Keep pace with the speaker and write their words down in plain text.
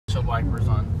wipers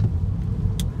on.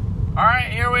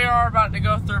 Alright, here we are about to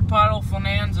go through Puddle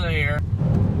Bonanza here.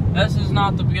 This is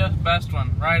not the best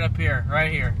one. Right up here.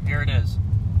 Right here. Here it is.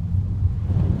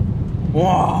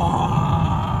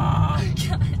 Whoa!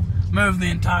 Move the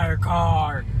entire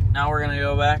car. Now we're gonna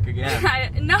go back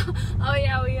again. No. Oh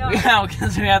yeah, we are. Yeah,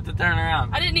 because we have to turn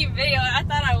around. I didn't even video it. I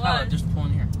thought I was. Oh, just pull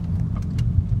in here.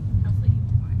 Hopefully you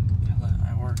won't.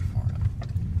 I worked for it.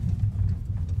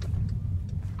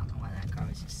 I don't know why that car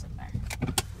was just sitting there.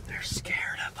 They're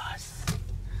scared of us.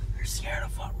 They're scared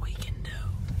of what we can do.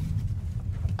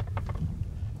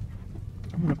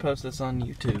 I'm gonna post this on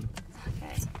YouTube.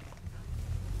 Okay.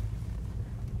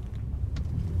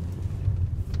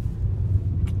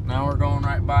 Now we're going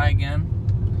right by again.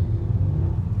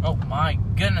 Oh my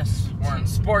goodness, we're in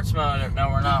sports mode. No,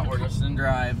 we're not. We're just in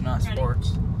drive, not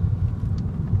sports.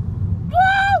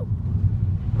 Woo!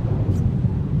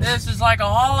 This is like a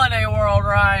holiday world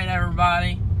ride,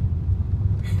 everybody.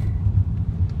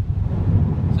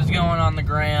 This is going on the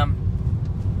gram.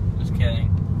 Just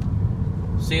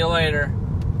kidding. See you later.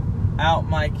 Out,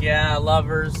 Mic-yah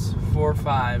Lovers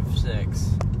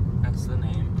 456. That's the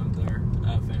name of their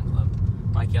fan club.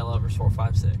 Mic-yah Lovers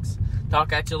 456.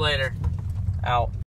 Talk at you later. Out.